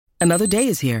Another day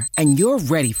is here, and you're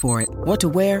ready for it. What to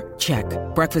wear? Check.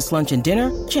 Breakfast, lunch, and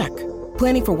dinner? Check.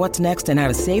 Planning for what's next and how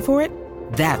to save for it?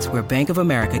 That's where Bank of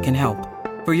America can help.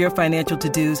 For your financial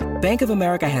to-dos, Bank of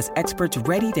America has experts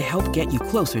ready to help get you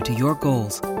closer to your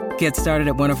goals. Get started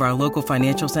at one of our local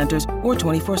financial centers or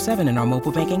 24/7 in our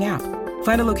mobile banking app.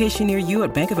 Find a location near you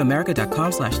at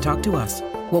bankofamerica.com/talktous.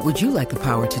 What would you like the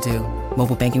power to do?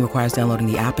 Mobile banking requires downloading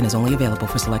the app and is only available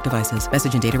for select devices.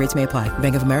 Message and data rates may apply.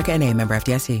 Bank of America N.A., member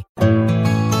FDIC.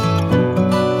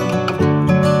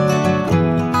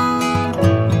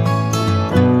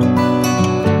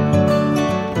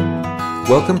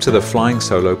 Welcome to the Flying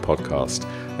Solo podcast,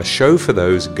 a show for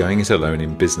those going it alone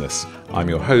in business. I'm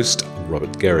your host,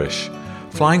 Robert Gerrish.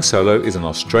 Flying Solo is an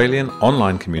Australian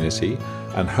online community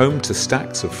and home to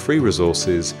stacks of free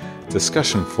resources,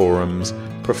 discussion forums,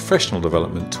 professional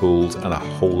development tools, and a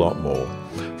whole lot more.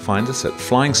 Find us at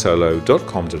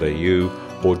flyingsolo.com.au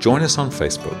or join us on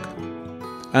Facebook.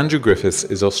 Andrew Griffiths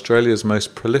is Australia's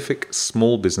most prolific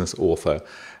small business author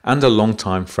and a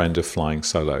long-time friend of Flying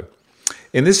Solo.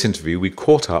 In this interview, we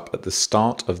caught up at the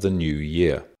start of the new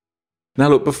year. Now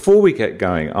look, before we get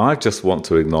going, I just want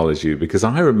to acknowledge you because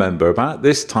I remember about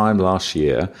this time last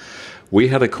year, we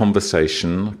had a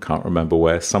conversation, I can't remember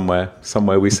where, somewhere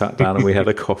we sat down and we had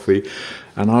a coffee,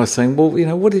 and I was saying, well, you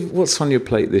know, what's on your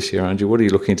plate this year, Andrew? What are you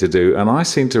looking to do? And I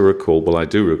seem to recall, well, I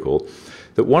do recall,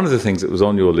 that one of the things that was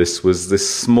on your list was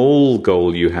this small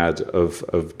goal you had of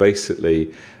basically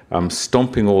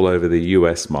stomping all over the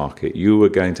US market. You were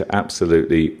going to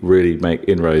absolutely really make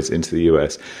inroads into the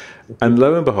US. And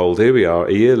lo and behold, here we are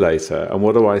a year later, and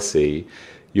what do I see?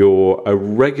 You're a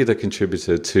regular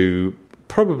contributor to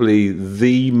probably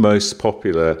the most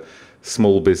popular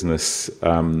small business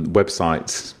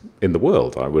website in the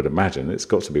world, I would imagine. It's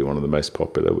got to be one of the most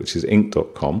popular, which is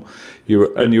Inc.com.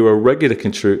 You're a regular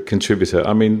contributor.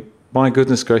 I mean, my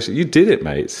goodness gracious, you did it,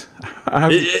 mate.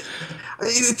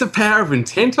 It's the power of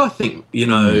intent, I think,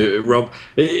 Rob.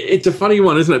 It's a funny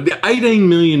one, isn't it? 18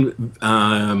 million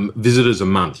visitors a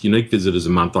month, unique visitors a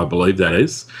month, I believe that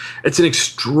is. It's an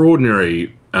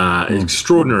extraordinary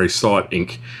site,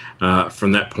 Inc.,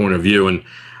 from that point of view. And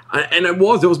it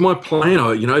was my plan,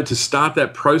 to start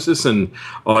that process. And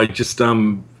I just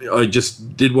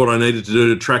did what I needed to do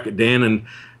to track it down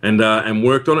and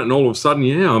worked on it. And all of a sudden,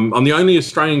 I'm the only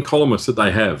Australian columnist that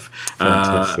they have.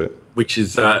 Fantastic. Which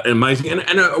is amazing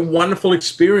and a wonderful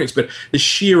experience. But the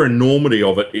sheer enormity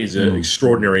of it is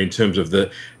extraordinary in terms of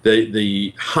the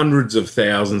hundreds of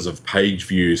thousands of page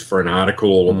views for an article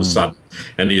all of a sudden,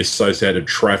 and the associated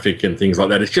traffic and things like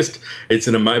that. It's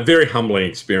a very humbling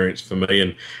experience for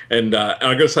me. And I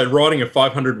got to say, writing a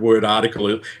 500-word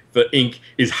article for Inc.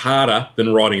 is harder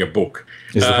than writing a book.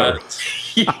 Is that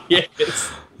right?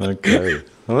 Yes. Okay.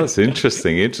 Well, that's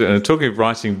interesting. And talking of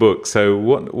writing books,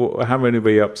 so how many are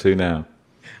we up to now?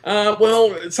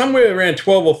 Well, somewhere around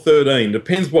 12 or 13.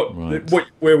 Depends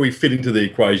where we fit into the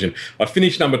equation. I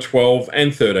finished number 12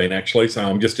 and 13 actually, so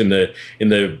I'm just in the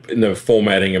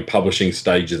formatting and publishing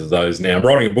stages of those now. I'm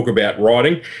writing a book about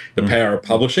writing, the power of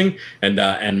publishing, and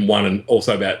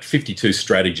also about 52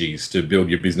 strategies to build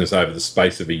your business over the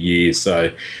space of a year.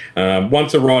 So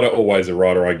once a writer, always a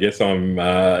writer, I guess. I'm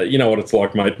you know what it's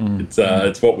like, mate.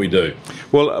 It's what we do.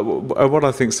 Well, what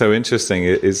I think is so interesting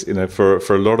is, for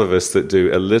a lot of us that do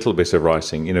a little bit of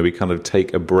writing, we kind of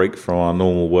take a break from our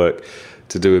normal work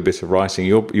to do a bit of writing.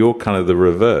 You're kind of the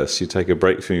reverse. You take a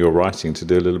break from your writing to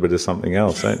do a little bit of something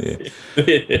else, don't you?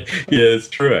 Yeah, it's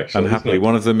true, actually. And happily,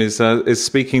 one of them is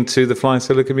speaking to the Flying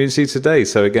Solo community today.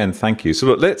 So again, thank you. So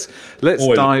look, let's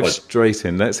dive straight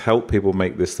in. Let's help people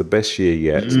make this the best year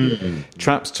yet.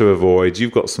 Traps to avoid.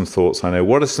 You've got some thoughts, I know.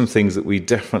 What are some things that we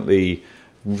definitely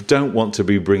don't want to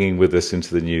be bringing with us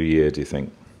into the new year, do you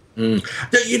think?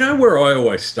 Where I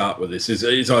always start with this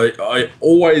is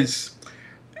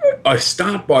I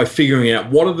start by figuring out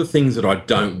what are the things that I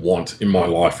don't want in my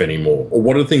life anymore, or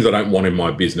what are the things I don't want in my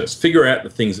business. Figure out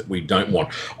the things that we don't want.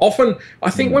 Often,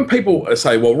 I think when people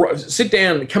say, well, sit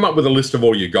down and come up with a list of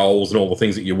all your goals and all the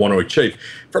things that you want to achieve,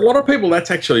 for a lot of people,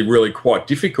 that's actually really quite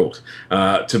difficult,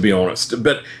 to be honest.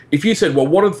 But if you said, well,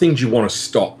 what are the things you want to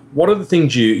stop? What are the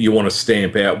things you want to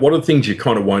stamp out? What are the things you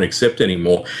kind of won't accept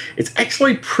anymore? It's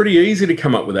actually pretty easy to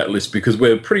come up with that list because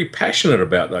we're pretty passionate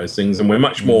about those things and we're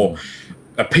much more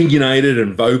opinionated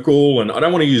and vocal. And I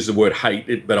don't want to use the word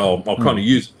hate, but I'll kind of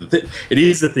use it. It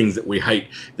is the things that we hate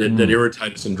that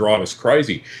irritate us and drive us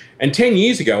crazy. And 10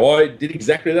 years ago, I did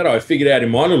exactly that. I figured out in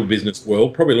my little business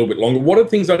world, probably a little bit longer, what are the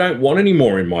things I don't want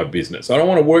anymore in my business? I don't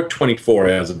want to work 24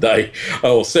 hours a day,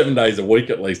 or 7 days a week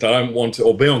at least. I don't want to,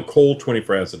 or be on call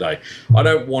 24 hours a day. I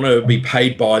don't want to be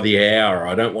paid by the hour.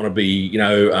 I don't want to be, I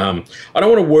don't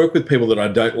want to work with people that I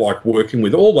don't like working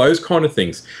with, all those kind of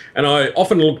things. And I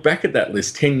often look back at that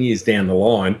list 10 years down the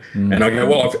line and I go,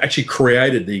 well, I've actually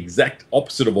created the exact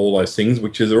opposite of all those things,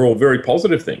 which is are all very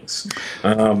positive things.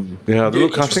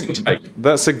 Look, I think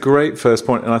that's a great first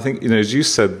point. And I think, as you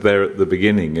said there at the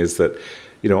beginning, is that,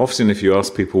 often if you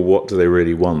ask people what do they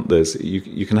really want,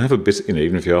 you can have a bit,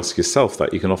 even if you ask yourself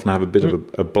that, you can often have a bit of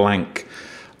a blank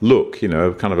look,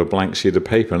 kind of a blank sheet of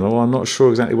paper, and I'm not sure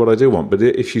exactly what I do want. But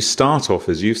if you start off,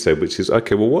 as you've said, which is,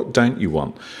 okay, well, what don't you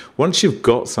want? Once you've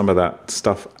got some of that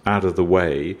stuff out of the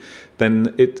way,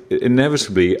 then it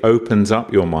inevitably opens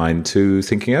up your mind to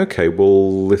thinking, okay,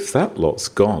 well, if that lot's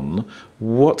gone,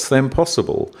 what's then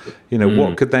possible?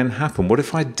 What could then happen? What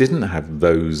if I didn't have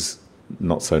those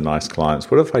not so nice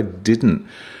clients? What if I didn't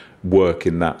work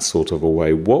in that sort of a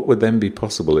way? What would then be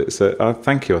possible?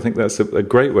 Thank you. I think that's a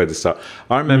great way to start.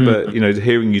 I remember,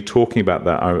 hearing you talking about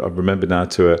that. I remember now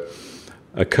to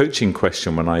a coaching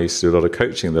question when I used to do a lot of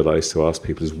coaching that I used to ask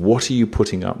people is, what are you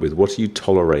putting up with? What are you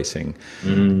tolerating?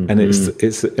 And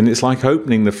it's like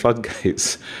opening the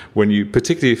floodgates when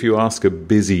particularly if you ask a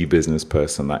busy business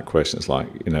person that question. It's like,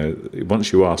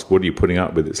 once you ask, what are you putting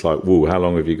up with? It's like, whoa, how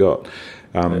long have you got?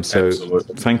 So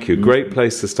Absolutely. Thank you. Great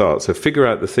place to start. So figure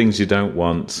out the things you don't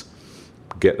want,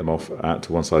 get them out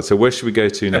to one side. So where should we go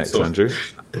to next, Andrew?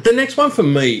 The next one for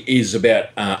me is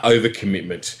about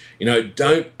overcommitment.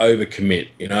 Don't overcommit,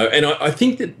 and I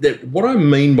think that what I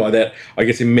mean by that, I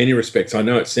guess in many respects, I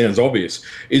know it sounds obvious,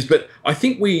 but I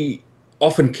think we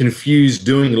often confuse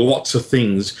doing lots of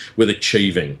things with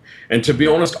achieving. And to be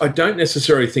honest, I don't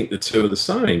necessarily think the two are the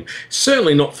same.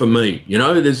 Certainly not for me.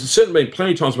 There's certainly been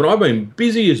plenty of times when I've been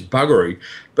busy as buggery,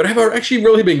 but have I actually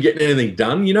really been getting anything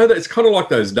done? That it's kind of like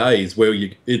those days where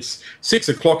it's 6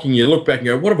 o'clock and you look back and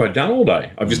go, what have I done all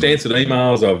day? I've just answered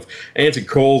emails, I've answered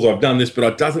calls, I've done this, but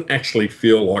it doesn't actually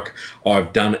feel like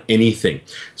I've done anything.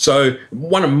 So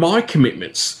one of my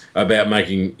commitments about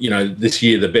making, this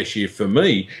year the best year for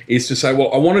me is to say,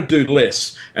 well, I want to do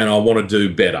less and I want to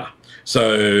do better.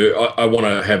 So I want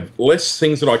to have less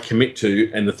things that I commit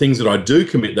to, and the things that I do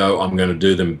commit, though, I'm going to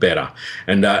do them better.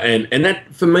 And that,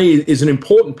 for me, is an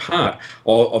important part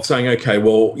of saying, okay,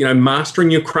 well, mastering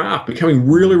your craft, becoming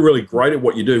really, really great at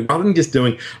what you do, rather than just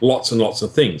doing lots and lots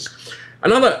of things.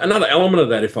 Another element of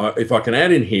that, if I can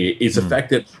add in here, is the fact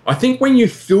that I think when you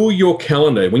fill your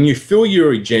calendar, when you fill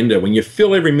your agenda, when you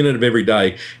fill every minute of every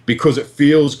day because it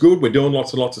feels good, we're doing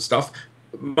lots and lots of stuff,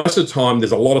 most of the time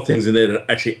there's a lot of things in there that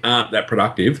actually aren't that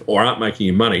productive or aren't making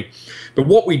you money. But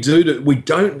what we do, we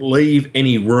don't leave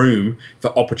any room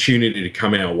for opportunity to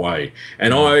come our way.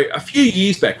 And a few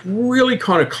years back, really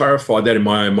kind of clarified that in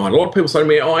my own mind. A lot of people say to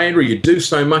me, oh, Andrew, you do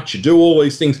so much, you do all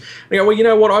these things. And I go, well, you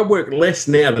know what? I work less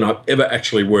now than I've ever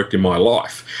actually worked in my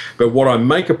life. But what I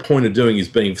make a point of doing is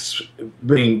being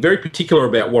very particular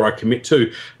about what I commit to,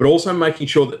 but also making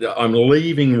sure that I'm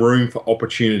leaving room for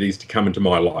opportunities to come into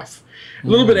my life. A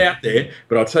little bit out there,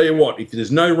 but I'll tell you what, if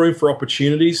there's no room for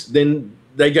opportunities, then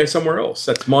they go somewhere else.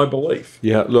 That's my belief.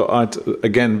 Yeah, look,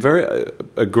 again,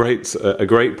 a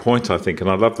great point, I think, and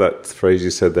I love that phrase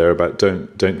you said there about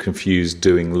don't confuse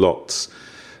doing lots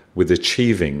with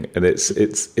achieving, and it's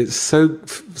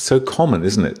so common,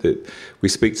 isn't it? That we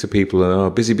speak to people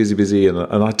and busy,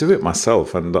 and I do it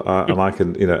myself, and I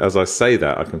can, as I say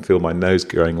that, I can feel my nose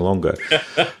growing longer.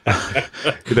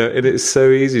 And it's so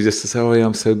easy just to say, oh, yeah,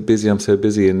 I'm so busy,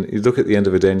 and you look at the end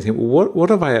of the day and you think, well, what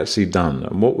have I actually done,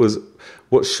 and what was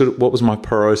my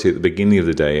priority at the beginning of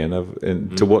the day,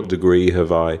 and to what degree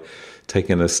have I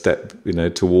taken a step,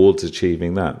 towards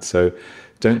achieving that? So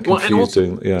don't confuse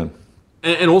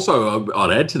And also,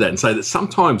 I'd add to that and say that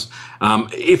sometimes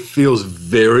it feels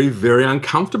very, very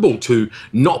uncomfortable to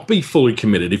not be fully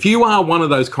committed. If you are one of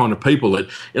those kind of people that,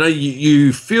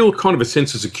 you feel kind of a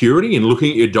sense of security in looking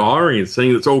at your diary and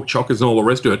seeing it's all chockers and all the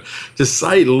rest of it, to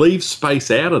say leave space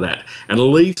out of that and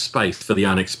leave space for the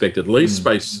unexpected, leave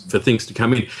space for things to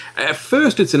come in. At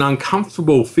first, it's an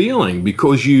uncomfortable feeling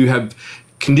because you have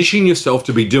conditioning yourself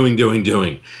to be doing.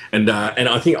 And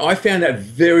I think I found that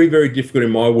very, very difficult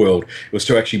in my world, was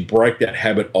to actually break that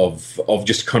habit of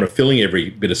just kind of filling every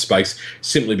bit of space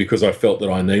simply because I felt that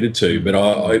I needed to. But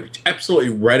I absolutely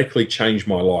radically changed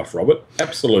my life, Robert.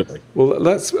 Absolutely. Well,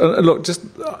 let's look. Just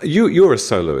you're a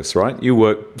soloist, right? You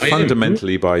work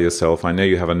fundamentally by yourself. I know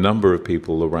you have a number of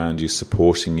people around you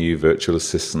supporting you, virtual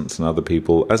assistants and other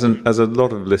people, as a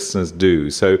lot of listeners do.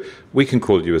 So we can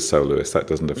call you a soloist. That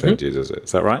doesn't offend you, does it?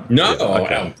 Is that right? No,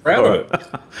 okay. I'm proud of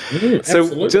it. So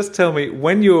absolutely. Just tell me,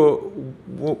 when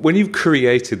you've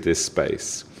created this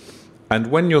space, and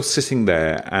when you're sitting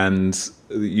there and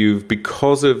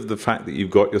because of the fact that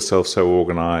you've got yourself so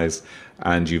organized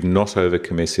and you've not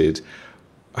overcommitted,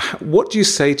 what do you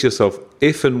say to yourself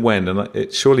if and when, and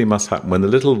it surely must happen, when the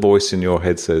little voice in your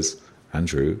head says,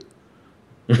 Andrew,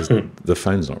 the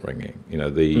phone's not ringing,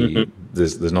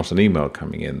 there's not an email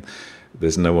coming in,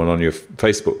 there's no one on your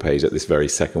Facebook page at this very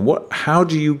second. How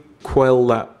do you quell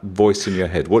that voice in your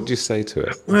head? What do you say to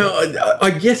it? Well,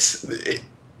 I guess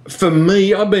for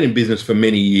me, I've been in business for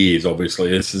many years.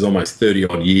 Obviously, this is almost 30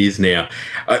 odd years now.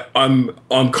 I'm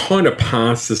kind of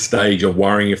past the stage of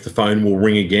worrying if the phone will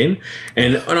ring again.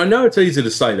 And I know it's easy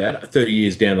to say that 30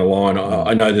 years down the line.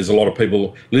 I know there's a lot of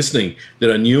people listening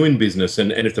that are new in business,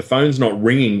 and if the phone's not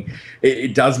ringing,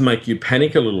 it does make you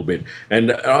panic a little bit.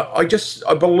 And I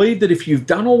believe that if you've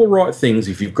done all the right things,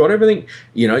 if you've got everything,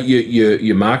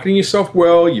 you're marketing yourself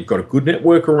well, you've got a good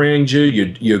network around you,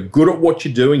 you're good at what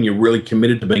you're doing, you're really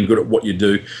committed to being good at what you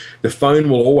do, the phone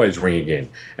will always ring again.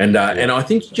 And I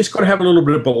think you just got to have a little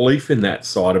bit of belief in that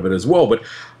side of it as well. But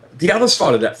the other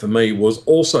side of that for me was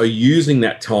also using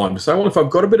that time to say, well, if I've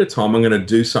got a bit of time, I'm going to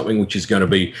do something which is going to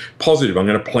be positive. I'm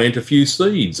going to plant a few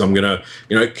seeds. I'm going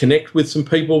to, connect with some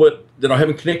people that I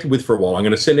haven't connected with for a while. I'm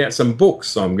going to send out some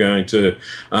books. I'm going to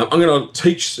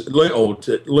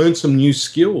learn some new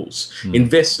skills,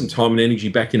 invest some time and energy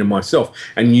back into myself,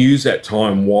 and use that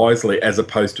time wisely, as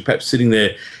opposed to perhaps sitting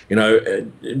there,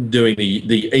 doing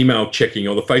the email checking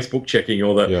or the Facebook checking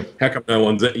or how come no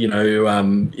one's,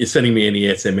 is sending me any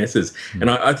SMSs.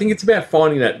 And I think it's about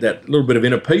finding that little bit of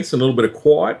inner peace and a little bit of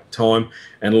quiet time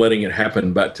and letting it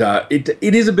happen. But it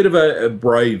is a bit of a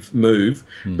brave move.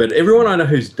 But everyone I know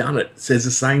who's done it says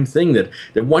the same thing, that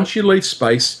once you leave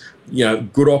space,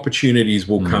 good opportunities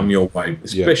will come your way,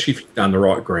 especially if you've done the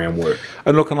right groundwork.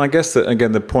 And look, and I guess that,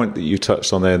 again, the point that you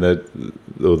touched on there,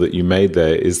 that you made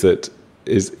there, is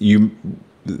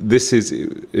this is,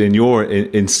 in your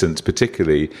instance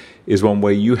particularly, is one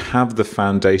where you have the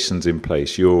foundations in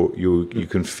place. You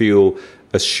can feel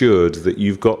assured that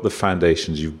you've got the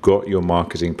foundations, you've got your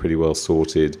marketing pretty well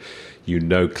sorted, you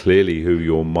know clearly who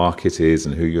your market is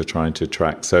and who you're trying to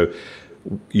attract. So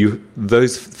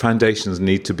those foundations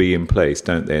need to be in place,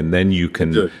 don't they? And then you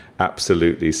can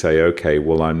absolutely say, okay,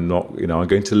 well, I'm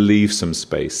going to leave some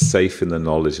space, safe in the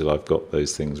knowledge that I've got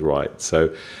those things right.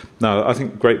 So, no, I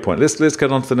think great point. Let's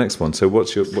get on to the next one. So,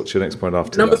 what's your next point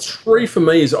after Number that? 3 for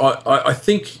me is I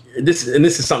think this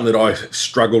is something that I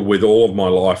struggled with all of my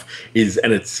life,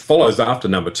 and it follows after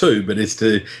number 2, but is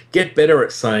to get better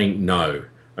at saying no.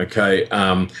 Okay,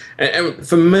 and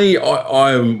for me,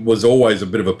 I was always a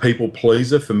bit of a people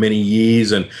pleaser for many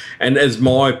years, and as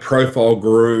my profile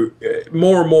grew,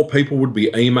 more and more people would be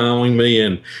emailing me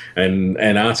and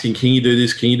asking, can you do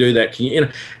this, can you do that,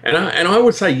 and I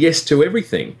would say yes to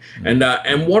everything. And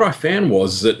what I found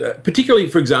was that, particularly,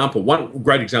 for example, one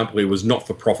great example here was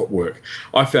not-for-profit work.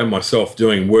 I found myself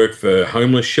doing work for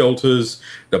homeless shelters,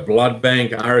 the Blood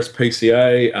Bank,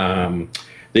 RSPCA,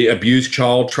 the Abused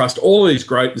Child Trust, all these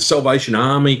the Salvation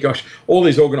Army, all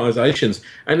these organisations.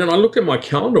 And then I looked at my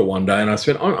calendar one day and I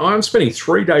said, I'm spending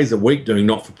 3 days a week doing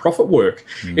not-for-profit work.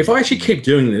 If I actually keep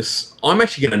doing this, I'm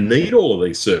actually going to need all of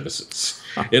these services.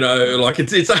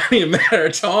 It's only a matter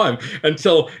of time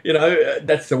until,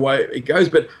 that's the way it goes.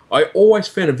 But I always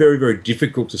found it very, very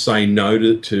difficult to say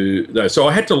no to those. So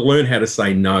I had to learn how to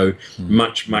say no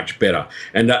much, much better.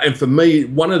 And for me,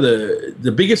 one of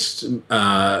the biggest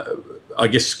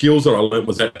skills that I learned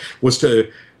was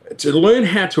to learn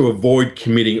how to avoid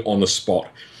committing on the spot.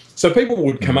 So people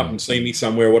would come up and see me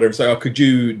somewhere or whatever and say, could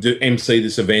you MC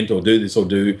this event or do this or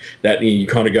do that? And you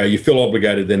kind of go, you feel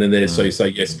obligated then and there, so you say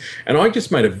yes. And I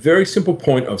just made a very simple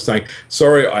point of saying,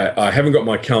 sorry, I haven't got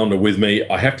my calendar with me.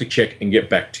 I have to check and get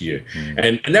back to you.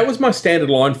 And that was my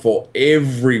standard line for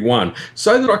everyone,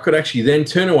 so that I could actually then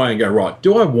turn away and go, right,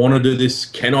 do I want to do this?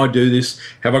 Can I do this?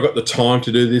 Have I got the time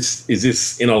to do this? Is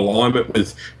this in alignment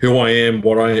with who I am,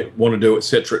 what I want to do, et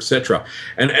cetera, et cetera?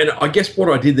 And I guess what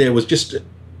I did there was just,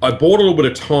 I bought a little bit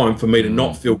of time for me to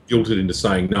not feel guilted into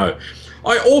saying no.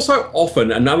 I also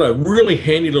often, another really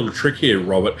handy little trick here,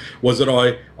 Robert, was that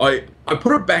I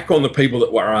put it back on the people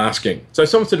that were asking. So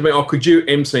someone said to me, "Oh, could you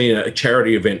MC a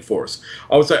charity event for us?"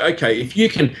 I would say, "Okay, if you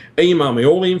can email me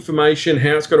all the information,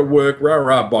 how it's got to work,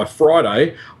 by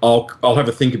Friday, I'll have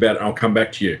a think about it and I'll come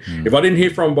back to you." If I didn't hear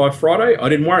from them by Friday, I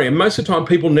didn't worry. And most of the time,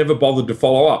 people never bothered to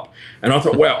follow up. And I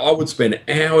thought, wow, I would spend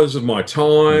hours of my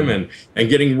time and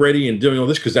getting ready and doing all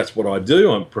this because that's what I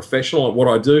do. I'm professional at what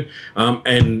I do.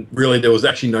 And really, there was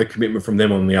actually no commitment from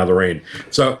them on the other end.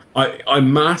 So I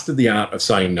mastered the art of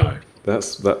saying no.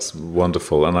 That's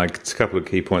wonderful, and a couple of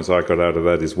key points I got out of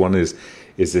that is one is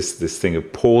this thing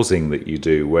of pausing that you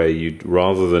do, where you,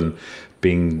 rather than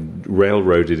being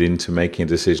railroaded into making a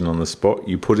decision on the spot,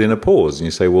 you put in a pause and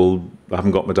you say, "Well, I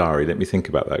haven't got my diary. Let me think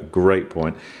about that." Great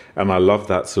point, and I love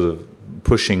that sort of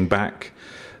pushing back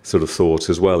sort of thought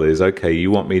as well. Is okay,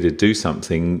 you want me to do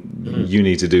something, you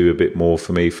need to do a bit more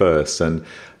for me first. And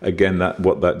again,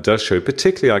 what that does show,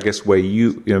 particularly I guess where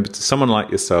you know, someone like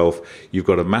yourself, you've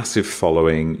got a massive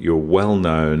following, you're well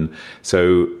known,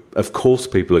 so of course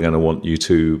people are going to want you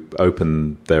to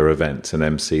open their events and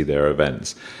MC their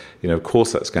events. You know, of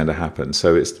course that's going to happen.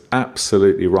 So it's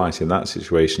absolutely right in that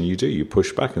situation. You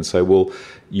push back and say, well,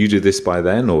 you do this by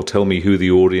then, or tell me who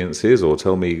the audience is, or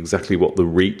tell me exactly what the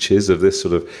reach is of this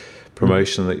sort of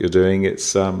promotion that you're doing.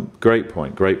 It's great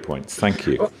point. Thank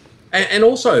you. And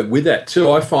also with that too,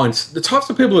 I find the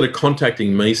types of people that are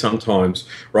contacting me sometimes,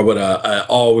 Robert,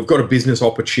 are, we've got a business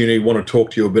opportunity, want to talk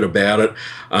to you a bit about it,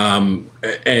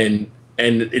 and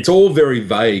it's all very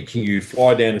vague. Can you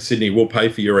fly down to Sydney? We'll pay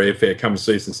for your airfare. Come and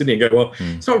see us in Sydney. And go, well,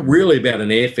 it's not really about an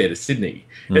airfare to Sydney.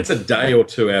 It's a day or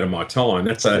two out of my time.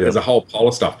 There's a whole pile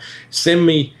of stuff. Send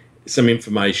me some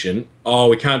information. Oh,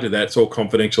 we can't do that. It's all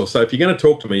confidential. So if you're going to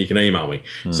talk to me, you can email me.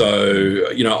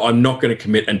 So, you know, I'm not going to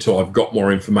commit until I've got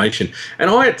more information. And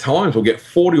I, at times, will get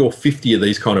 40 or 50 of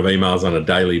these kind of emails on a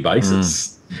daily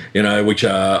basis. You know, which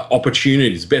are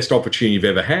opportunities, best opportunity you've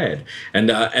ever had.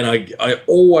 And I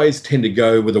always tend to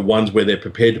go with the ones where they're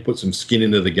prepared to put some skin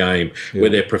into the game, where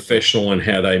they're professional in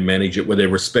how they manage it, where they're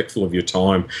respectful of your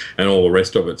time and all the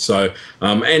rest of it. So,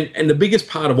 and the biggest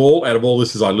part out of all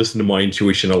this is I listen to my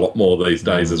intuition a lot more these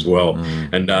days as well.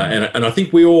 And I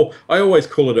think I always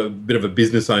call it a bit of a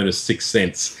business owner's sixth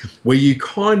sense, where you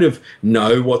kind of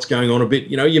know what's going on a bit.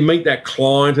 You know, you meet that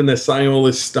client and they're saying all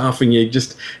this stuff and you're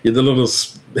the little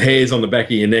hairs on the back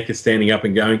of your neck are standing up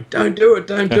and going, don't do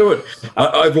it.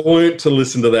 I've learned to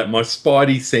listen to that. My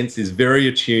spidey sense is very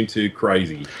attuned to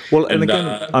crazy. Well, and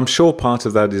again, I'm sure part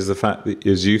of that is the fact that,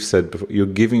 as you've said before, you're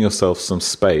giving yourself some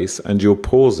space and you're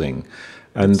pausing.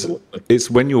 And absolutely. It's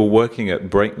when you're working at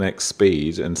breakneck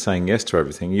speed and saying yes to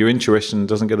everything, your intuition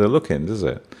doesn't get a look in, does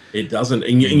it? It doesn't.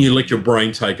 And you let your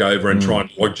brain take over and try and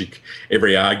logic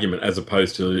every argument as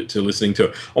opposed to listening to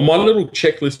it. On my little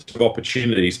checklist of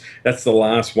opportunities, that's the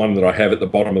last one that I have at the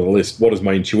bottom of the list. What does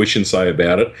my intuition say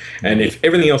about it? And if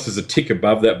everything else is a tick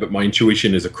above that, but my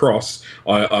intuition is a cross,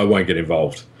 I won't get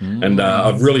involved. And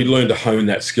I've really learned to hone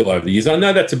that skill over the years. I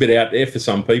know that's a bit out there for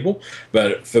some people,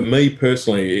 but for me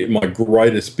personally, my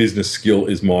greatest business skill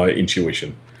is my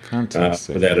intuition.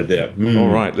 Fantastic. Without a doubt. All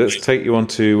right, let's take you on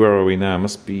to, where are we now?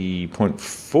 Must be point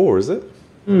 4, is it?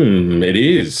 It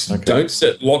is. Okay. Don't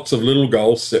set lots of little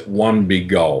goals, set one big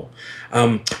goal.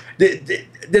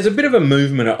 There's a bit of a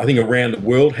movement, I think, around the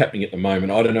world happening at the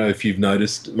moment. I don't know if you've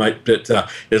noticed, mate, but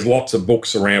there's lots of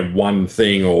books around one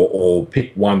thing or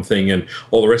pick one thing and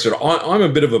all the rest of it. I'm a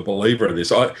bit of a believer of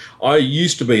this. I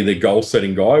used to be the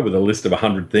goal-setting guy with a list of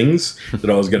 100 things that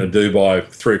I was going to do by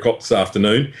 3 o'clock this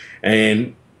afternoon.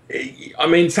 And I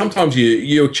mean, sometimes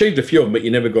you achieved a few of them, but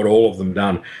you never got all of them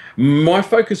done. My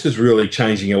focus is really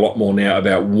changing a lot more now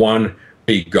about one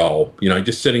big goal, you know,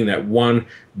 just setting that one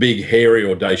big, hairy,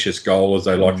 audacious goal, as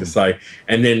they like to say.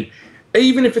 And then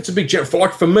even if it's a big,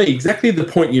 like for me, exactly the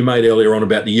point you made earlier on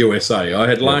about the USA. I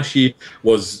had last year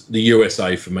was the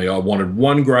USA for me. I wanted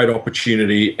one great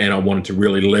opportunity and I wanted to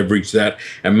really leverage that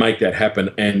and make that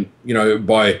happen. And, you know,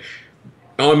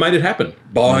 I made it happen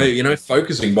by, you know,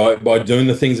 focusing, by doing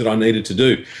the things that I needed to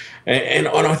do. And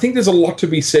I think there's a lot to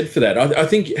be said for that. I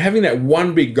think having that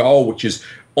one big goal, which is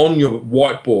on your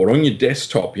whiteboard, on your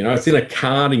desktop, you know, it's in a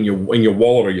card in your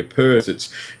wallet or your purse,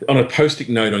 it's on a post-it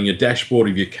note on your dashboard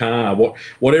of your car,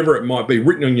 whatever it might be,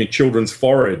 written on your children's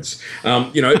foreheads,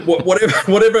 you know,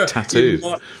 whatever. Tattooed,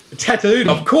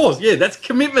 of course. Yeah, that's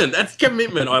commitment. I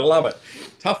love it.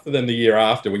 Tougher than the year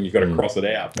after when you've got to cross it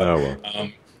out.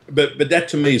 But that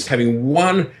to me is having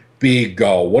one big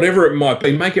goal, whatever it might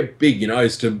be. Make it big, you know,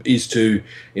 is to be true,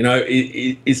 you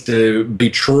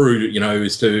know,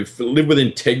 is to live with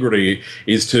integrity,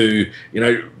 is to, you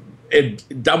know,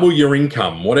 double your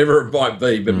income, whatever it might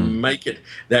be, but make it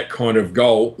that kind of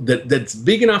goal that's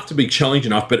big enough to be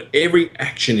challenging enough, but every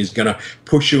action is going to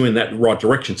push you in that right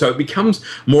direction. So it becomes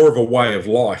more of a way of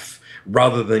life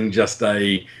rather than just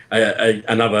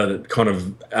another kind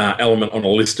of element on a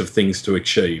list of things to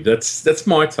achieve. That's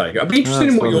my take. I'd be interested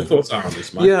in what your thoughts are on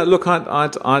this, mate. Yeah, look,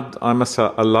 I must say,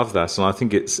 I love that, and I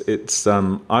think it's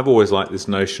I've always liked this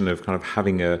notion of kind of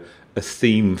having a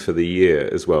theme for the year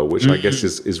as well, which I guess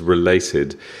is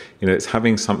related. You know, it's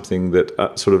having something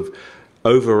that sort of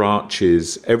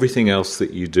overarches everything else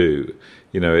that you do.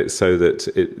 You know, it's so that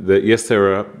yes,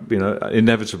 there are, you know,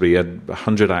 inevitably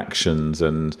 100 actions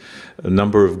and a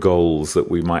number of goals that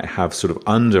we might have sort of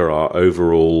under our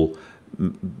overall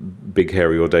big,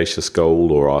 hairy, audacious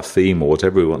goal or our theme or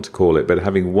whatever we want to call it, but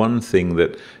having one thing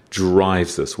that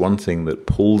drives us, one thing that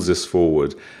pulls us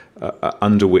forward,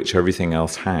 under which everything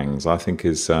else hangs, I think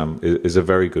is a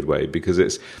very good way, because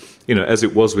it's, you know, as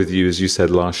it was with you, as you said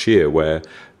last year, where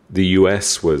the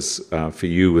US was for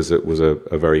you was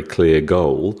a very clear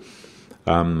goal,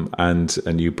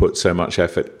 and you put so much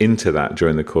effort into that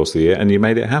during the course of the year, and you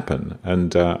made it happen.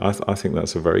 And I think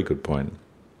that's a very good point.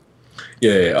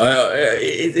 Yeah,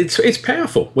 it's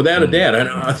powerful without a doubt, and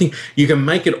I think you can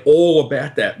make it all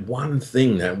about that one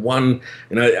thing, that one,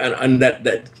 you know, and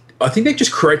that I think that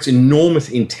just creates enormous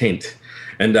intent.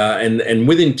 And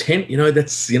with intent, you know,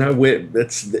 that's, you know, where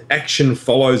that's the action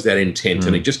follows that intent,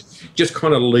 and it just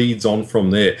kind of leads on from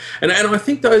there. And I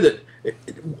think though that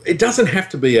it doesn't have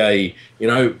to be a, you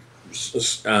know,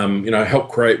 help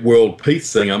create world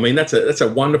peace thing. I mean, that's a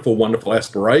wonderful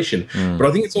aspiration. But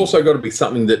I think it's also got to be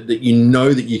something that you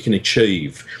know that you can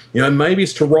achieve. You know, maybe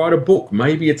it's to write a book,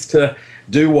 maybe it's to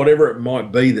do whatever it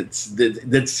might be that's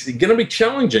going to be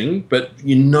challenging, but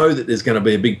you know that there's going to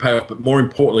be a big payoff. But more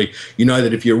importantly, you know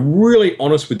that if you're really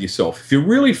honest with yourself, if you're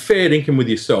really fair dinkum with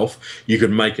yourself, you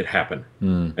can make it happen.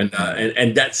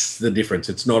 And that's the difference.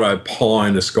 It's not a pie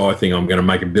in the sky thing. I'm going to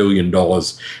make $1 billion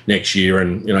next year,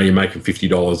 and you know you're making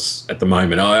 $50 at the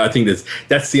moment. I think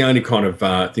that's the only kind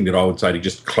of thing that I would say to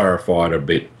just clarify it a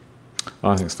bit.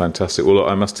 I think it's fantastic. Well, look,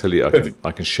 I must tell you,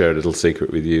 I can share a little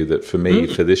secret with you that for me,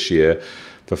 for this year,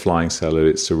 for Flying Solo,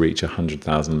 it's to reach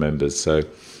 100,000 members. So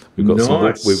we've got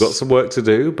some work to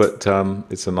do, but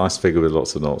it's a nice figure with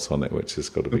lots of noughts on it, which has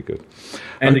got to be good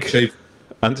and achievable.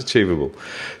 And achievable.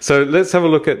 So let's have a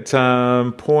look at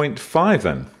point 5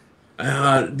 then.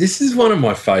 This is one of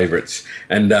my favourites,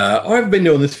 and I've been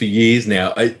doing this for years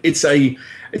now.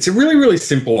 It's a really, really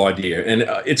simple idea, and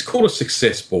it's called a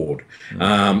success board.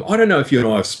 I don't know if you and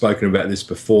I have spoken about this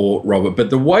before, Robert, but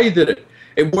the way that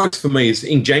it works for me is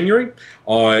in January,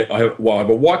 I have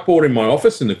a whiteboard in my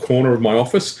office, in the corner of my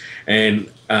office, and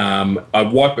I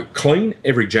wipe it clean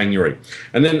every January.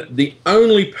 And then the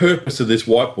only purpose of this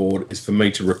whiteboard is for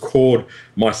me to record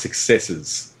my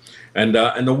successes. And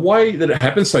the way that it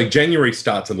happens, so January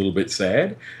starts a little bit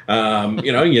sad.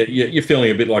 You know, you're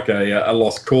feeling a bit like a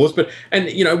lost cause, and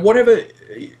you know, whatever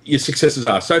your successes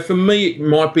are. So for me, it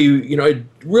might be, you know,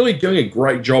 really doing a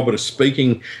great job at a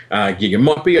speaking gig. It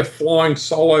might be a Flying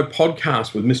Solo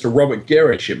podcast with Mr. Robert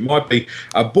Gerrish. It might be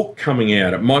a book coming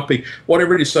out. It might be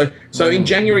whatever it is. So in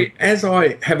January, as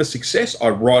I have a success, I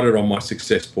write it on my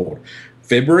success board.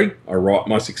 February, I write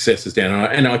my successes down,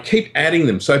 and I keep adding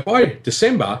them. So by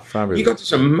December, you've got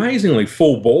this amazingly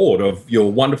full board of your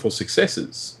wonderful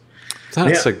successes.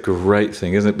 That's a great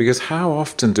thing, isn't it? Because how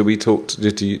often do we talk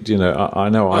to, you know, I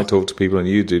know I talk to people, and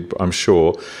you do, I'm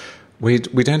sure. We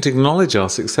don't acknowledge our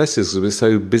successes because we're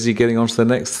so busy getting on to the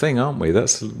next thing, aren't we?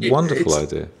 That's a wonderful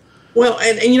idea. Well,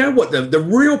 and you know what? The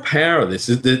real power of this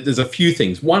is there's a few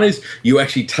things. One is you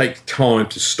actually take time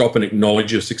to stop and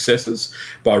acknowledge your successes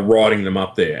by writing them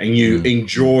up there, and you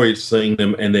enjoy seeing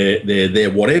them, and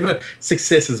they're whatever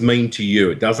successes mean to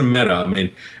you. It doesn't matter. I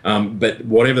mean, but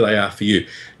whatever they are for you,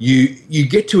 you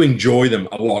get to enjoy them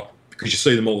a lot, because you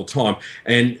see them all the time.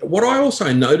 And what I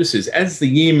also notice is as the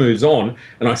year moves on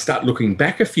and I start looking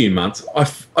back a few months,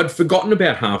 I'd forgotten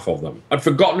about half of them. I'd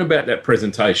forgotten about that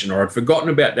presentation, or I'd forgotten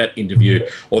about that interview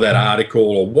or that article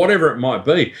or whatever it might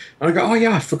be. And I go, oh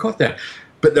yeah, I forgot that.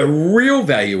 But the real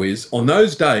value is on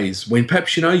those days when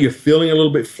perhaps, you know, you're feeling a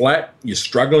little bit flat, you're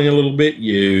struggling a little bit,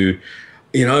 you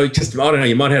know, just, I don't know,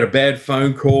 you might have had a bad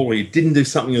phone call, or you didn't do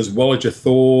something as well as you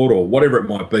thought, or whatever it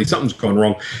might be, something's gone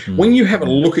wrong. When you have a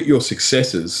look at your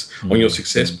successes on your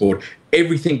success board,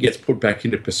 everything gets put back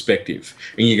into perspective.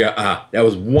 And you go, that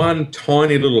was one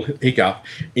tiny little hiccup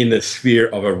in the sphere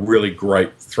of a really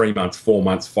great 3 months, 4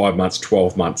 months, 5 months,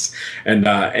 12 months. And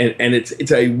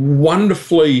it's a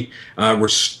wonderfully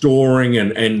restoring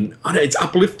and I know it's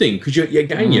uplifting, because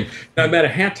no matter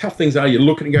how tough things are, you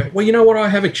look and go, well, you know what, I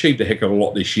have achieved a heck of a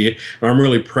lot this year, and I'm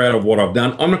really proud of what I've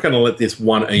done. I'm not going to let this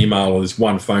one email or this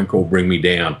one phone call bring me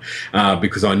down,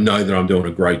 because I know that I'm doing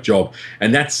a great job.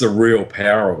 And that's the real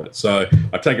power of it. So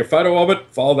I take a photo of it,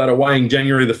 file that away in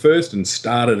January the 1st, and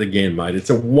start it again, mate. It's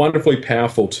a wonderfully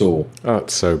powerful tool. Oh,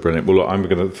 it's so brilliant. Well, look,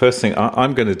 the first thing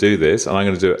I'm going to do this, and I'm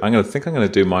going to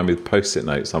do mine with Post-it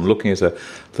notes. I'm looking at a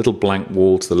little blank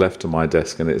wall to the left of my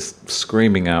desk, and it's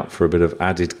screaming out for a bit of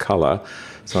added colour.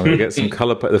 So I'm going to get some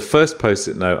colour. The first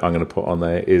Post-it note I'm going to put on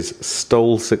there is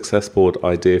 "Stole success board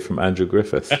idea from Andrew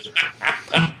Griffiths."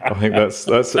 I think that's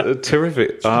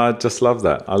terrific. I just love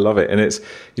that. I love it. And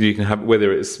you can have,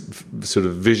 whether it's sort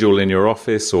of visual in your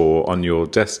office or on your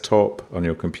desktop, on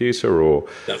your computer, or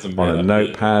on a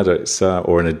notepad,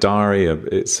 or in a diary.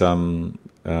 It's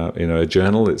a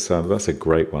journal. That's a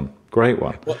great one. Great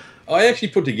one. Well, I actually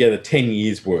put together 10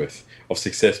 years worth of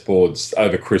success boards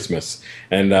over Christmas,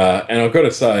 and I've got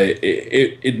to say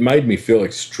it made me feel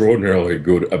extraordinarily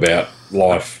good about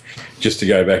life, just to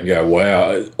go back and go,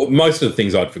 wow. Most of the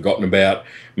things I'd forgotten about,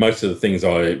 most of the things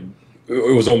it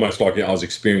was almost like I was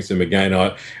experiencing them again.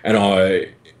 I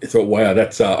thought, wow,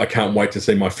 I can't wait to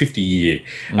see my 50-year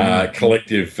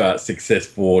collective success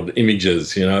board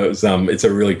images. It's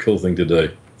a really cool thing to do.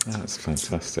 That's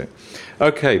fantastic.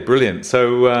 Okay, brilliant.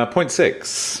 So point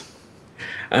 6.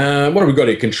 What have we got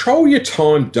here? Control your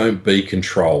time, don't be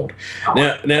controlled.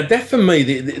 Now that for me,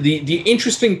 the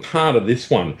interesting part of this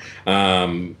one,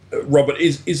 Robert,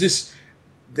 is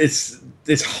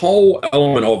this whole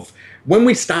element of when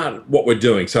we start what we're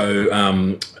doing.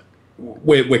 So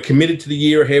we're committed to the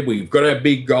year ahead. We've got our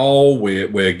big goal.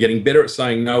 We're getting better at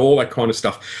saying no, all that kind of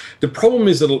stuff. The problem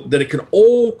is that it can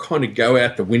all kind of go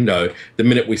out the window the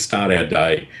minute we start our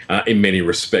day, in many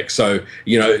respects. So,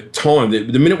 time,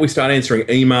 the minute we start answering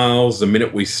emails, the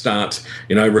minute we start,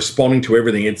 responding to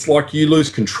everything, it's like you lose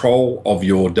control of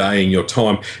your day and your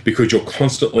time because you're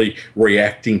constantly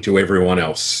reacting to everyone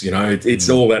else. It's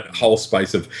all that whole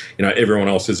space of, everyone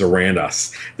else is around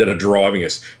us that are driving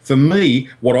us. For me,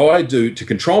 what I do to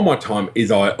control my time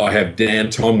is I have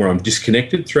downtime where I'm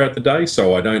disconnected throughout the day.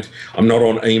 So I'm not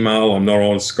on email, I'm not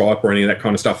on Skype or any of that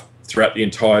kind of stuff throughout the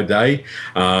entire day.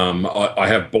 I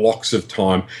have blocks of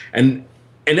time, and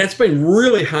that's been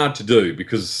really hard to do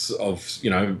because of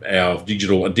our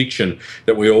digital addiction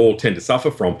that we all tend to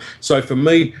suffer from. So for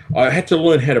me, I had to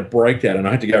learn how to break that, and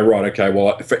I had to go, right, okay,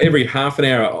 well, for every half an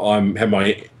hour I have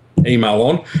my email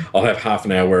on, I'll have half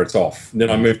an hour where it's off. Then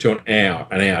I move to an hour,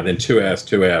 then 2 hours,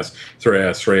 2 hours, 3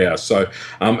 hours, 3 hours. So,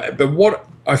 but what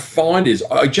I find is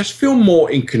I just feel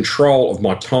more in control of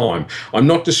my time. I'm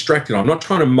not distracted. I'm not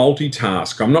trying to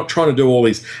multitask. I'm not trying to do all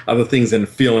these other things and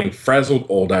feeling frazzled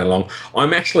all day long.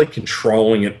 I'm actually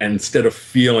controlling it instead of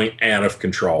feeling out of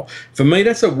control. For me,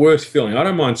 that's the worst feeling. I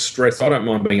don't mind stress. I don't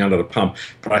mind being under the pump,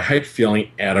 but I hate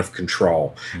feeling out of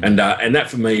control. And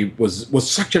that for me was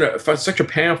such a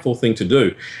powerful thing to do.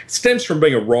 It stems from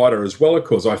being a writer as well, of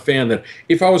course. I found that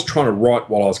if I was trying to write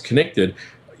while I was connected,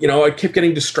 I kept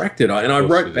getting distracted, and I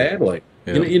wrote badly.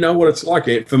 Yeah. You know what it's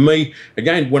like. For me,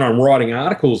 again, when I'm writing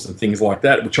articles and things like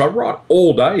that, which I write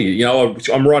all day,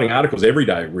 I'm writing articles every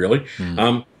day, really,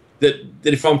 that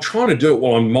if I'm trying to do it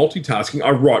while I'm multitasking, I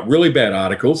write really bad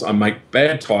articles, I make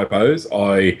bad typos,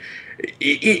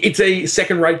 it's a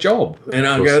second-rate job, and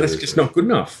I go, that's just not good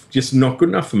enough. Just not good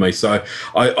enough for me. So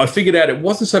I figured out it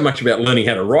wasn't so much about learning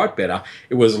how to write better.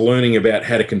 It was learning about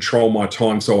how to control my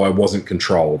time so I wasn't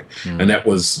controlled. And that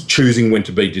was choosing when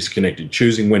to be disconnected,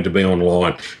 choosing when to be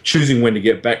online, choosing when to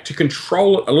get back, to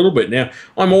control it a little bit. Now,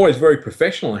 I'm always very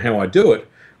professional in how I do it,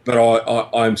 but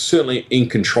I'm certainly in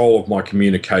control of my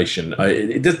communication.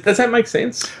 Does that make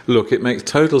sense? Look, it makes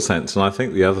total sense. And I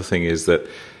think the other thing is that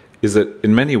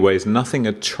in many ways nothing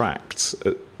attracts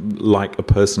like a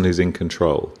person who's in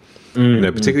control.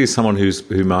 Particularly someone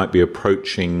who might be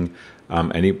approaching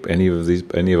any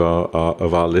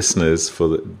of our listeners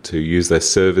to use their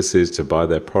services, to buy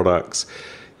their products.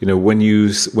 When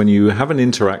you have an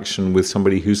interaction with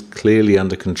somebody who's clearly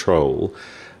under control,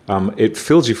 it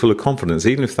fills you full of confidence,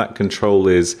 even if that control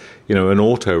is, an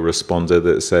autoresponder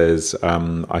that says,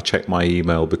 I check my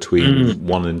email between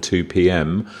 1 and 2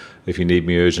 p.m. If you need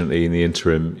me urgently in the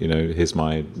interim, here's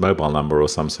my mobile number or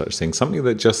some such thing. Something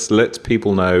that just lets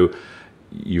people know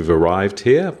you've arrived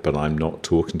here, but I'm not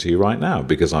talking to you right now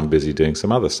because I'm busy doing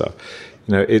some other stuff.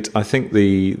 I think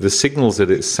the signals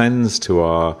that it sends to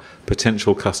our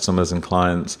potential customers and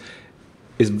clients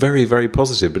is very, very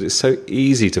positive, but it's so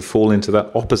easy to fall into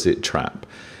that opposite trap,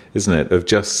 isn't it, of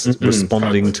just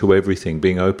responding to everything,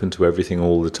 being open to everything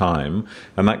all the time.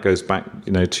 And that goes back,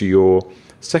 to your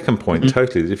second point,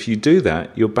 totally, that if you do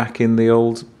that, you're back in the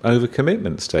old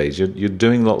overcommitment stage. You're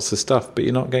doing lots of stuff, but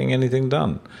you're not getting anything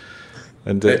done.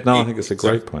 And I think it's a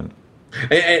great point.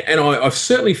 And I've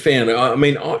certainly found,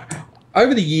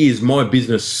 over the years, my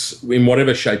business, in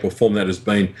whatever shape or form that has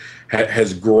been,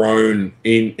 has grown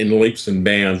in leaps and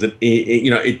bounds. And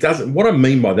it doesn't. What I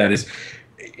mean by that is,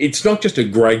 it's not just a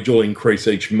gradual increase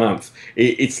each month.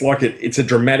 It's like it's a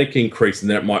dramatic increase, and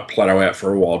then it might plateau out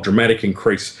for a while. Dramatic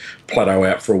increase, plateau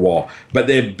out for a while. But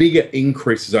they're bigger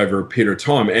increases over a period of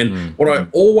time. And what I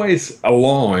always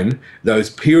align those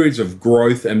periods of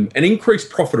growth and increased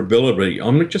profitability,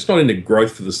 I'm just not into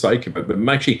growth for the sake of it,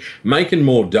 but actually making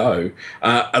more dough,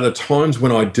 are the times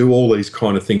when I do all these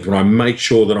kind of things, when I make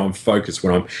sure that I'm focused,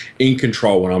 when I'm in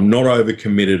control, when I'm not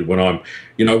overcommitted, when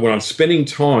I'm spending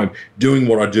time doing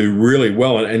what I do really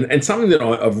well. And something that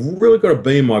I've really got to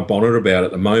be in my bonnet about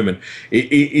at the moment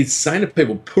is saying to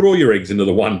people, put all your eggs into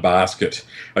the one basket,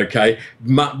 okay?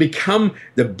 Become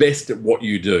the best at what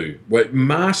you do.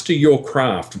 Master your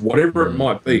craft, whatever it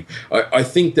might be. I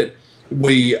think that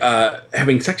we are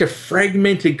having such a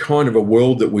fragmented kind of a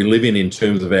world that we live in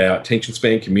terms of our attention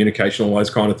span, communication, all those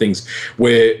kind of things,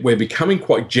 where we're becoming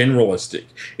quite generalistic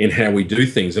in how we do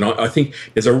things. And I think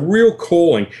there's a real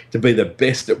calling to be the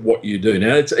best at what you do.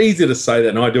 Now, it's easy to say that,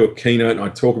 and I do a keynote and I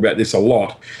talk about this a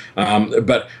lot,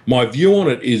 but my view on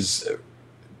it is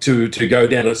to go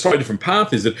down a slightly different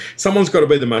path, is that someone's got to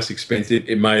be the most expensive.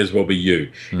 It may as well be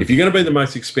you. If you're going to be the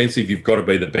most expensive, you've got to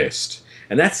be the best.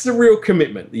 And that's the real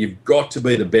commitment. You've got to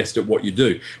be the best at what you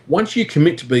do. Once you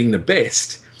commit to being the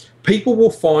best, people will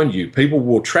find you. People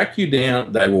will track you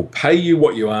down. They will pay you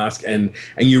what you ask. And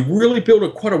you really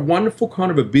build quite a wonderful kind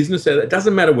of a business. It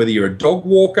doesn't matter whether you're a dog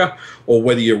walker or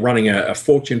whether you're running a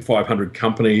Fortune 500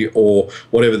 company or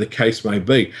whatever the case may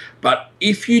be. But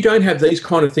if you don't have these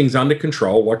kind of things under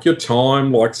control, like your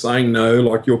time, like saying no,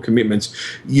 like your commitments,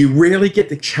 you rarely get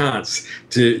the chance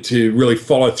to really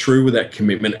follow through with that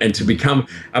commitment and to become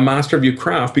a master of your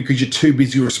craft, because you're too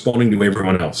busy responding to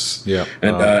everyone else. Yeah,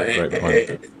 great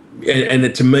point.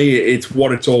 And to me, it's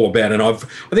what it's all about. And I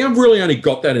think I've really only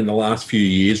got that in the last few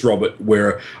years, Robert,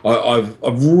 where I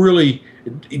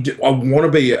want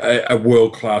to be a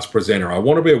world-class presenter. I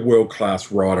want to be a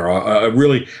world-class writer. I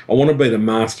want to be the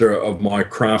master of my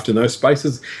craft in those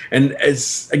spaces. And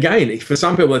again, for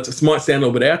some people, it might sound a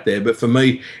little bit out there, but for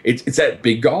me, it's that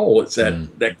big goal. It's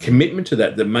that commitment to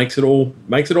that makes it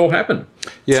all happen.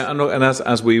 Yeah, and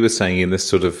as we were saying in this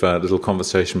sort of little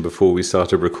conversation before we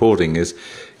started recording is,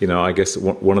 I guess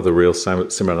one of the real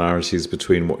similarities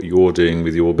between what you're doing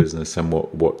with your business and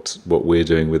what we're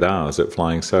doing with ours at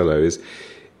Flying Solo is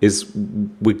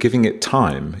we're giving it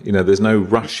time. There's no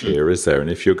rush here, is there? And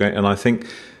if you're going, and I think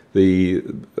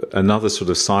another sort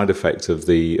of side effect of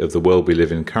the world we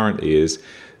live in currently is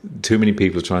too many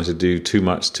people are trying to do too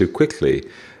much too quickly.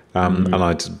 And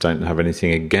I don't have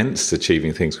anything against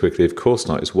achieving things quickly. Of course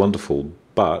not. It's wonderful.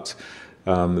 But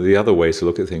the other way to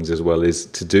look at things as well is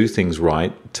to do things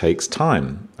right takes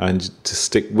time, and to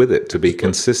stick with it, to be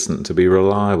consistent, to be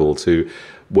reliable, to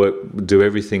do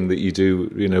everything that you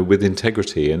do, with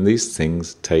integrity. And these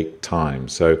things take time.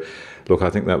 So, look, I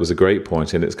think that was a great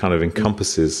point, and it kind of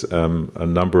encompasses a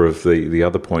number of the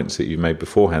other points that you made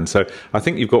beforehand. So I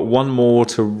think you've got one more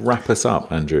to wrap us up,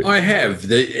 Andrew. I have.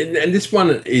 And this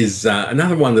one is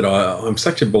another one that I'm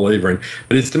such a believer in,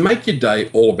 but it's to make your day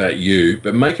all about you,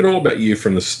 but make it all about you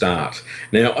from the start.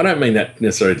 Now, I don't mean that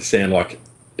necessarily to sound like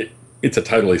it's a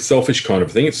totally selfish kind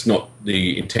of thing. It's not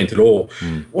the intent at all.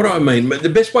 What I mean, the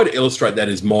best way to illustrate that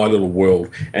is my little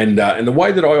world. And the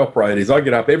way that I operate is I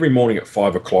get up every morning at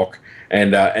 5 o'clock,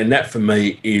 and that for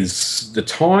me is the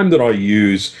time that I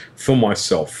use for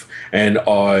myself. And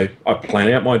I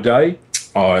plan out my day.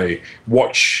 I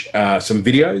watch some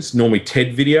videos, normally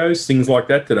TED videos, things like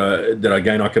that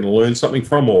again I can learn something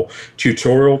from, or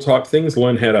tutorial type things,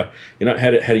 learn how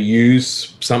to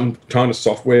use some kind of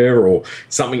software or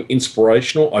something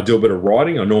inspirational. I do a bit of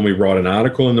writing. I normally write an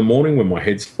article in the morning when my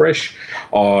head's fresh.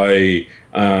 I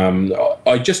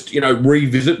just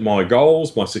revisit my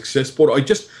goals, my success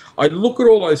board. I look at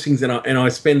all those things and I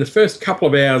spend the first couple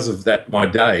of hours of my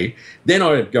day. Then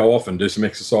I go off and do some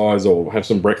exercise or have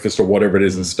some breakfast or whatever it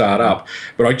is and start up.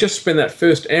 But I just spend that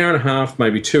first hour and a half,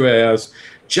 maybe 2 hours,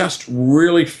 just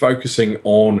really focusing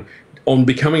on on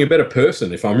becoming a better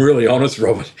person. If I'm really honest,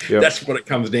 Robert, Yep. that's what it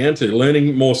comes down to: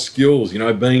 learning more skills.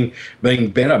 Being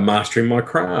better, mastering my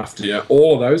craft.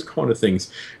 All of those kind of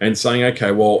things, and saying,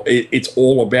 okay, well, it's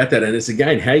all about that. And it's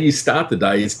again how you start the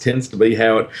day tends to be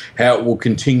how it will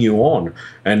continue on.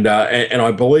 And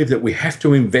I believe that we have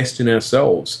to invest in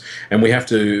ourselves, and we have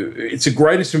to. It's the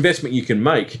greatest investment you can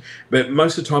make, but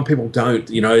most of the time people don't.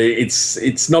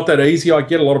 It's not that easy. I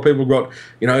get a lot of people got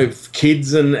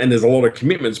kids and there's a lot of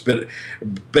commitments, but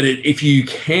if you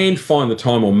can find the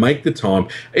time or make the time,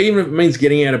 even if it means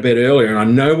getting out of bed earlier, and I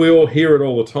know we all hear it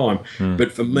all the time,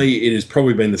 but for me it has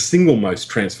probably been the single most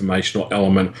transformational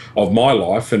element of my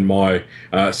life and my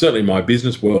certainly my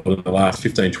business world in the last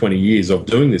 15, 20 years of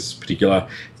doing this particular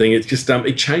thing. It's just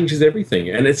it changes everything,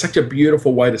 and it's such a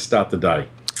beautiful way to start the day.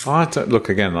 Look,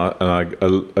 again,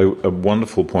 a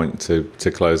wonderful point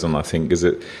to close on, I think, is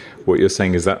that what you're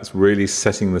saying is that's really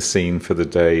setting the scene for the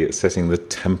day, it's setting the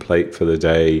template for the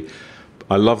day.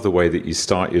 I love the way that you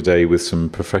start your day with some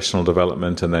professional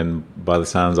development, and then by the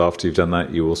sounds, after you've done that,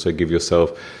 you also give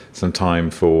yourself some time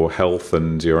for health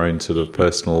and your own sort of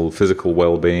personal, physical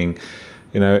well-being.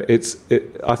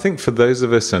 I think for those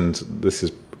of us, and this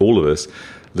is all of us,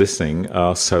 listening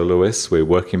are soloists, we're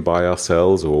working by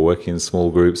ourselves or we're working in small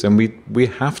groups, and we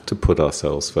have to put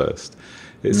ourselves first.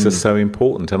 It's just so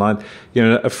important. And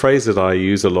a phrase that I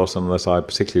use a lot and that I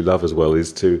particularly love as well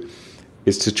is to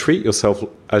treat yourself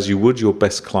as you would your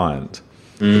best client.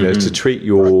 To treat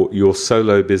your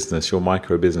solo business, your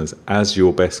micro business, as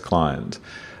your best client,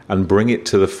 and bring it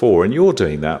to the fore. And you're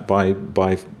doing that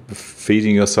by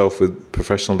feeding yourself with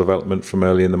professional development from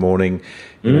early in the morning.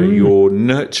 You're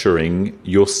nurturing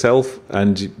yourself,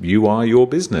 and you are your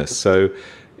business. So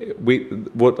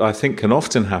what I think can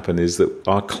often happen is that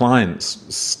our clients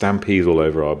stampede all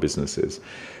over our businesses.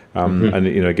 And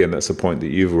again, that's a point that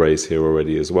you've raised here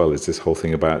already as well, is this whole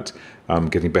thing about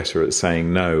getting better at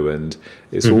saying no, and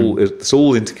it's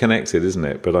all interconnected, isn't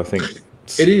it? But I think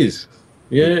it is.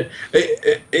 Yeah.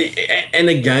 And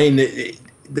again,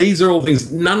 these are all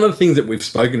things, none of the things that we've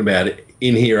spoken about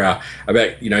in here are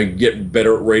about, get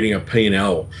better at reading a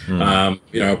P&L,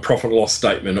 a profit and loss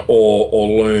statement,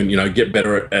 or learn, get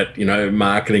better at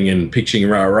marketing and pitching,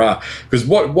 because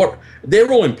what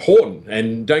they're all important.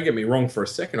 And don't get me wrong for a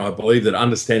second, I believe that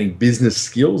understanding business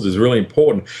skills is really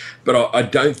important, but I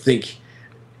don't think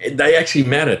they actually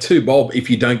matter too, Bob, if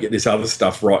you don't get this other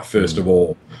stuff right first of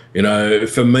all.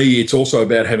 For me, it's also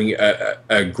about having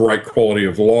a great quality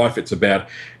of life. It's about,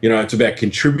 it's about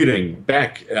contributing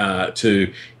back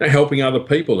to helping other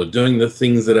people, to doing the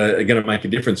things that are going to make a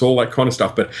difference, all that kind of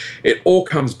stuff. But it all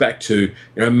comes back to,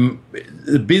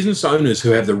 the business owners who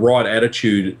have the right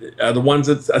attitude are the ones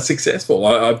that are successful.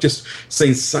 I've just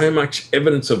seen so much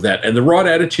evidence of that. And the right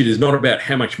attitude is not about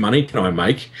how much money can I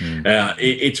make.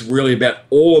 It's really about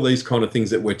all of these kind of things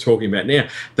that we're talking about now.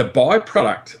 The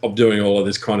byproduct of doing all of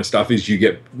this kind of stuff is you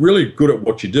get really good at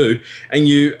what you do, and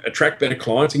you attract better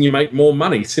clients, and you make more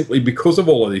money simply because of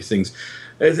all of these things.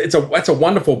 That's a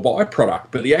wonderful byproduct,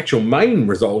 but the actual main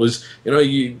result is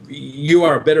you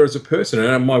are better as a person.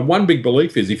 And my one big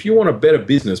belief is, if you want a better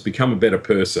business, become a better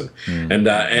person. And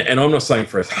I'm not saying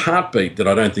for a heartbeat that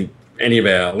I don't think any of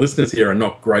our listeners here are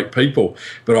not great people,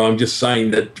 but I'm just saying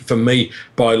that for me,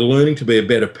 by learning to be a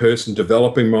better person,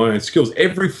 developing my own skills,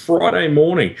 every Friday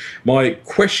morning, my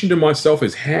question to myself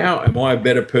is, how am I a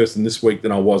better person this week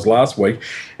than I was last week?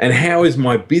 And how is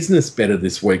my business better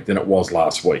this week than it was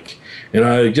last week?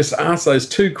 Just ask those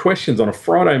two questions on a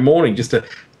Friday morning, just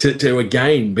to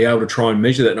again be able to try and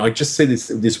measure that. And I just see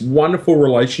this wonderful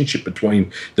relationship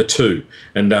between the two,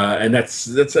 and that's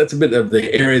a bit of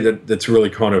the area that's really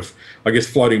kind of, I guess,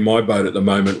 floating my boat at the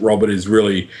moment. Robert is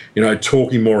really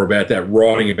talking more about that,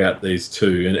 writing about these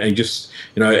two, and just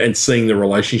and seeing the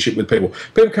relationship with people.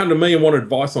 People come to me and want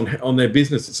advice on their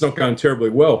business. It's not going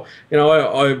terribly well.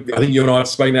 I think you and I have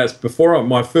spoken about this before.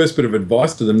 My first bit of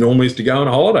advice to them normally is to go on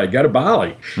a holiday, go to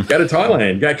Bali, go to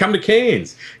Thailand, come to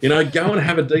Cairns, go and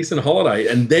have a decent holiday,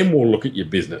 and then we'll look at your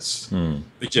business.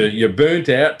 But you're burnt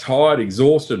out, tired,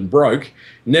 exhausted, and broke.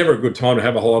 Never a good time to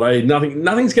have a holiday.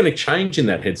 Nothing's going to change in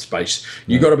that headspace.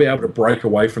 You've got to be able to break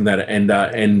away from that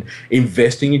and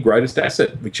invest in your greatest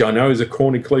asset, which I know is a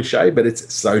corny cliche, but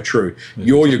it's so true.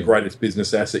 You're your greatest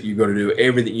business asset. You've got to do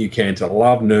everything you can to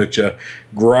love, nurture,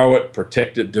 grow it,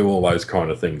 protect it, do all those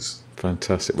kind of things.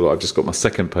 Fantastic. Well, I've just got my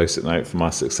second post-it note for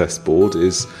my success board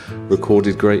is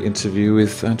recorded great interview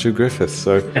with Andrew Griffiths.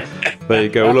 So there you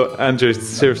go. Well, look, Andrew,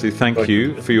 seriously, thank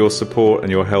you for your support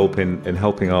and your help in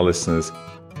helping our listeners.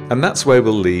 And that's where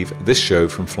we'll leave this show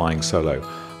from Flying Solo.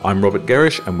 I'm Robert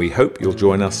Gerrish, and we hope you'll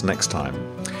join us next time.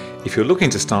 If you're looking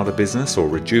to start a business or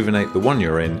rejuvenate the one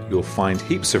you're in, you'll find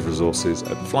heaps of resources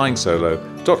at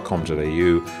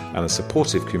flyingsolo.com.au and a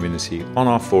supportive community on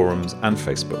our forums and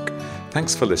Facebook.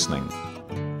 Thanks for listening.